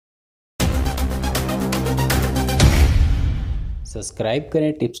Subscribe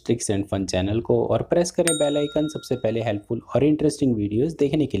करें tips tricks and fun channel को और प्रेस करें बेल आइकन सबसे पहले हेल्पफुल और इंटरेस्टिंग वीडियोस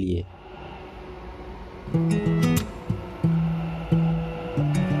देखने के लिए।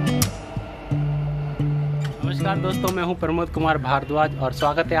 नमस्कार दोस्तों, मैं हूं प्रमोद कुमार भारद्वाज और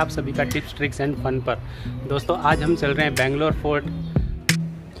स्वागत है आप सभी का टिप्स ट्रिक्स एंड फन पर। दोस्तों आज हम चल रहे हैं बेंगलोर फोर्ट।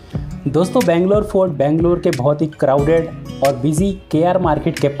 दोस्तों बेंगलोर फोर्ट बेंगलोर के बहुत ही क्राउडेड और बिजी केआर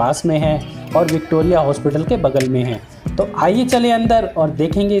मार्केट के पास में है और विक्टोरिया हॉस्पिटल के बगल में है। तो आइए चले अंदर और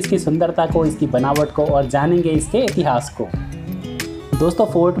देखेंगे इसकी सुंदरता को, इसकी बनावट को और जानेंगे इसके इतिहास को। दोस्तों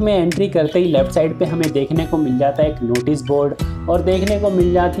फोर्ट में एंट्री करते ही लेफ्ट साइड पे हमें देखने को मिल जाता है एक नोटिस बोर्ड और देखने को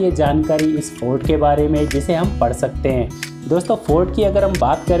मिल जाती है जानकारी इस फोर्ट के बारे में जिसे हम पढ़ सकते हैं। दोस्तों फोर्ट की अगर हम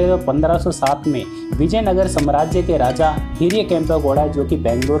बात करें तो 1507 में विजयनगर साम्राज्य के राजा हिरिया केम्पे गौड़ा जो कि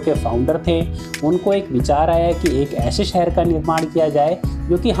बेंगलोर के फाउंडर थे, उनको एक विचार आया कि एक ऐसे शहर का निर्माण किया जाए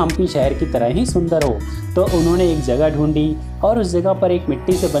जो कि हम्पी शहर की तरह ही सुंदर हो। तो उन्होंने एक जगह ढूंढी और उस जगह पर एक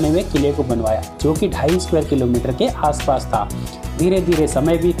मिट्टी से बने हुए किले को बनवाया जो कि 2.5 स्क्वायर किलोमीटर के आसपास था। धीरे धीरे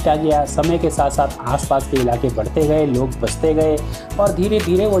समय बीतता गया, समय के साथ साथ आसपास के इलाके बढ़ते गए, लोग बसते गए और धीरे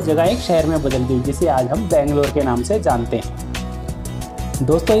धीरे वो जगह एक शहर में बदल गई जिसे आज हम बेंगलोर के नाम से जानते हैं।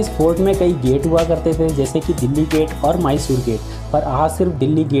 दोस्तों इस फोर्ट में कई गेट हुआ करते थे जैसे कि दिल्ली गेट और मैसूर गेट, पर आज सिर्फ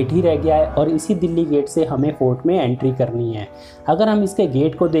दिल्ली गेट ही रह गया है और इसी दिल्ली गेट से हमें फोर्ट में एंट्री करनी है। अगर हम इसके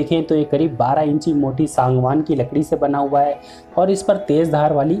गेट को देखें तो ये करीब 12 इंची मोटी सागवान की लकड़ी से बना हुआ है और इस पर तेज़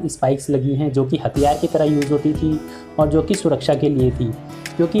धार वाली स्पाइक्स लगी हैं जो कि हथियार की तरह यूज़ होती थी और जो कि सुरक्षा के लिए थी,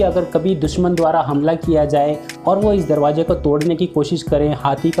 क्योंकि अगर कभी दुश्मन द्वारा हमला किया जाए और वो इस दरवाजे को तोड़ने की कोशिश करें,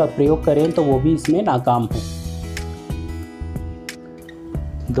 हाथी का प्रयोग करें तो वो भी इसमें नाकाम हो।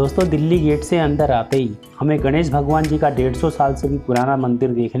 दोस्तों दिल्ली गेट से अंदर आते ही हमें गणेश भगवान जी का 150 साल से भी पुराना मंदिर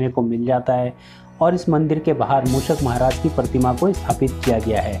देखने को मिल जाता है और इस मंदिर के बाहर मूषक महाराज की प्रतिमा को स्थापित किया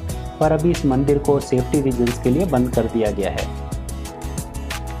गया है, पर अभी इस मंदिर को सेफ्टी रीजंस के लिए बंद कर दिया गया है।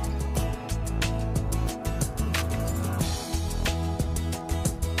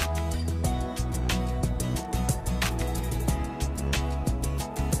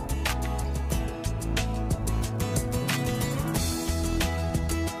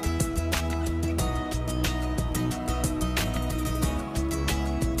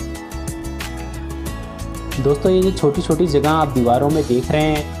 दोस्तों ये जो छोटी छोटी जगह आप दीवारों में देख रहे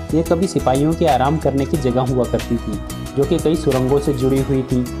हैं ये कभी सिपाहियों के आराम करने की जगह हुआ करती थी जो कि कई सुरंगों से जुड़ी हुई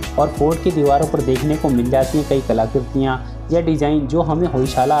थी और फोर्ट की दीवारों पर देखने को मिल जाती हैं कई कलाकृतियाँ या डिज़ाइन जो हमें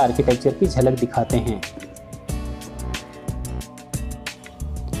होयशाला आर्किटेक्चर की झलक दिखाते हैं।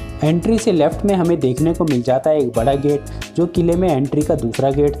 एंट्री से लेफ्ट में हमें देखने को मिल जाता है एक बड़ा गेट जो किले में एंट्री का दूसरा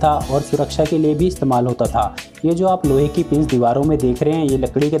गेट था और सुरक्षा के लिए भी इस्तेमाल होता था। ये जो आप लोहे की पिंस दीवारों में देख रहे हैं ये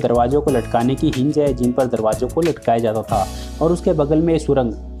लकड़ी के दरवाजों को लटकाने की हिंज है जिन पर दरवाजों को लटकाया जाता था और उसके बगल में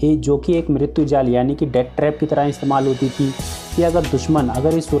सुरंग जो कि एक मृत्यु जाल यानी कि डेथ ट्रैप की तरह इस्तेमाल होती थी कि अगर दुश्मन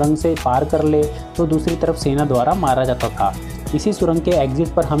इस सुरंग से पार कर ले तो दूसरी तरफ सेना द्वारा मारा जाता था। इसी सुरंग के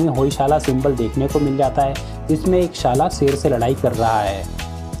एग्जिट पर हमें होयशाला सिंबल देखने को मिल जाता है जिसमें एक शाला शेर से लड़ाई कर रहा है।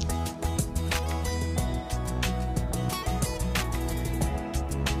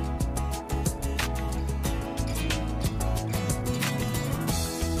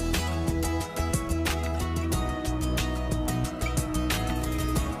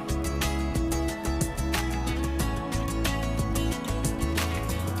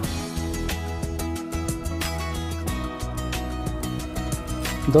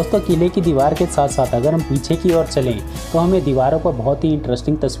 दोस्तों किले की दीवार के साथ साथ अगर हम पीछे की ओर चलें तो हमें दीवारों पर बहुत ही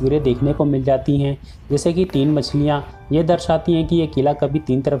इंटरेस्टिंग तस्वीरें देखने को मिल जाती हैं जैसे कि 3 मछलियां। ये दर्शाती हैं कि ये किला कभी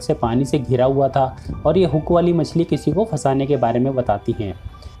 3 तरफ से पानी से घिरा हुआ था और ये हुक वाली मछली किसी को फंसाने के बारे में बताती हैं।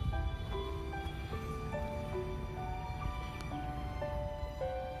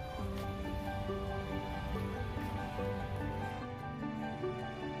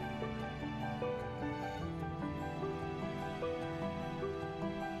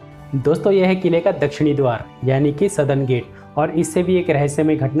 दोस्तों यह है किले का दक्षिणी द्वार यानी कि सदर्न गेट और इससे भी एक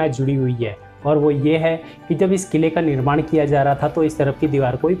रहस्यमय घटना जुड़ी हुई है और वो ये है कि जब इस किले का निर्माण किया जा रहा था तो इस तरफ की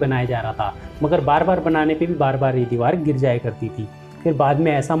दीवार को ही बनाया जा रहा था, मगर बार बार बनाने पे भी बार बार ये दीवार गिर जाया करती थी। फिर बाद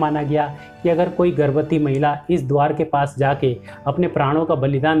में ऐसा माना गया कि अगर कोई गर्भवती महिला इस द्वार के पास जाके अपने प्राणों का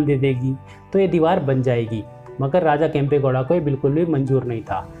बलिदान दे देगी तो ये दीवार बन जाएगी, मगर राजा केम्पे गौड़ा को ये बिल्कुल भी मंजूर नहीं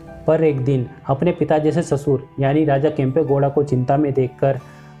था। पर एक दिन अपने पिता जैसे ससुर यानी राजा केम्पे गौड़ा को चिंता में देखकर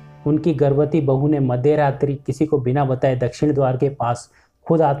उनकी गर्भवती बहू ने मध्य रात्रि किसी को बिना बताए दक्षिण द्वार के पास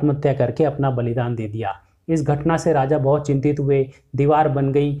खुद आत्महत्या करके अपना बलिदान दे दिया। इस घटना से राजा बहुत चिंतित हुए, दीवार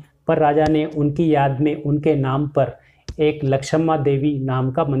बन गई, पर राजा ने उनकी याद में उनके नाम पर एक लक्ष्मा देवी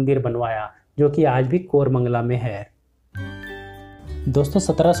नाम का मंदिर बनवाया जो कि आज भी कोरमंगला में है। दोस्तों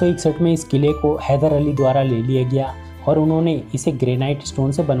 1761 में इस किले को हैदर अली द्वारा ले लिया गया और उन्होंने इसे ग्रेनाइट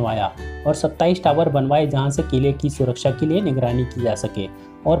स्टोन से बनवाया और 27 टावर बनवाए जहां से किले की सुरक्षा के लिए निगरानी की जा सके।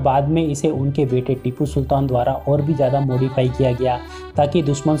 और बाद में इसे उनके बेटे टीपू सुल्तान द्वारा और भी ज़्यादा मॉडिफाई किया गया ताकि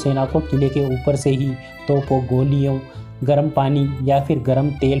दुश्मन सेना को किले के ऊपर से ही तोपों, गोलियों, गर्म पानी या फिर गर्म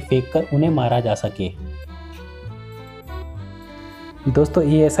तेल फेंककर उन्हें मारा जा सके। दोस्तों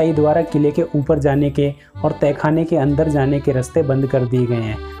ASI द्वारा किले के ऊपर जाने के और तहखाने के अंदर जाने के रास्ते बंद कर दिए गए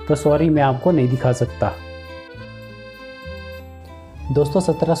हैं, तो सॉरी मैं आपको नहीं दिखा सकता। दोस्तों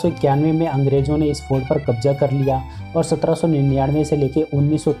 1791 में अंग्रेज़ों ने इस फोर्ट पर कब्जा कर लिया और 1799 से लेकर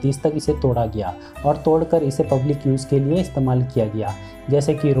 1930 तक इसे तोड़ा गया और तोड़कर इसे पब्लिक यूज़ के लिए इस्तेमाल किया गया,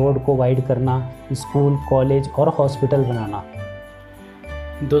 जैसे कि रोड को वाइड करना, स्कूल, कॉलेज और हॉस्पिटल बनाना।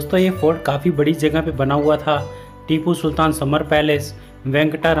 दोस्तों ये फोर्ट काफ़ी बड़ी जगह पे बना हुआ था। Tipu Sultan summer palace,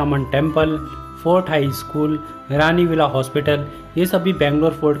 Venkataraman temple, fort high school, रानी विला हॉस्पिटल, ये सभी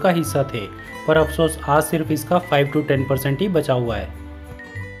बेंगलोर फोर्ट का हिस्सा थे, पर अफसोस आज सिर्फ इसका 5 to 10% ही बचा हुआ है।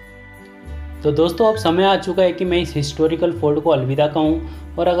 तो दोस्तों अब समय आ चुका है कि मैं इस हिस्टोरिकल फोर्ट को अलविदा कहूँ,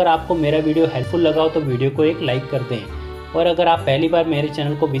 और अगर आपको मेरा वीडियो हेल्पफुल लगा हो तो वीडियो को एक लाइक कर दें। और अगर आप पहली बार मेरे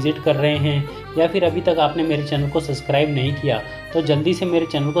चैनल को विजिट कर रहे हैं या फिर अभी तक आपने मेरे चैनल को सब्सक्राइब नहीं किया तो जल्दी से मेरे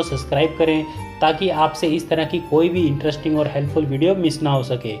चैनल को सब्सक्राइब करें ताकि आपसे इस तरह की कोई भी इंटरेस्टिंग और हेल्पफुल वीडियो मिस ना हो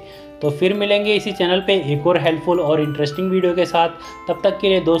सके। तो फिर मिलेंगे इसी चैनल पे एक और हेल्पफुल और इंटरेस्टिंग वीडियो के साथ। तब तक के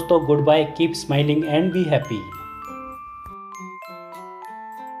लिए दोस्तों good bye, keep smiling and be happy.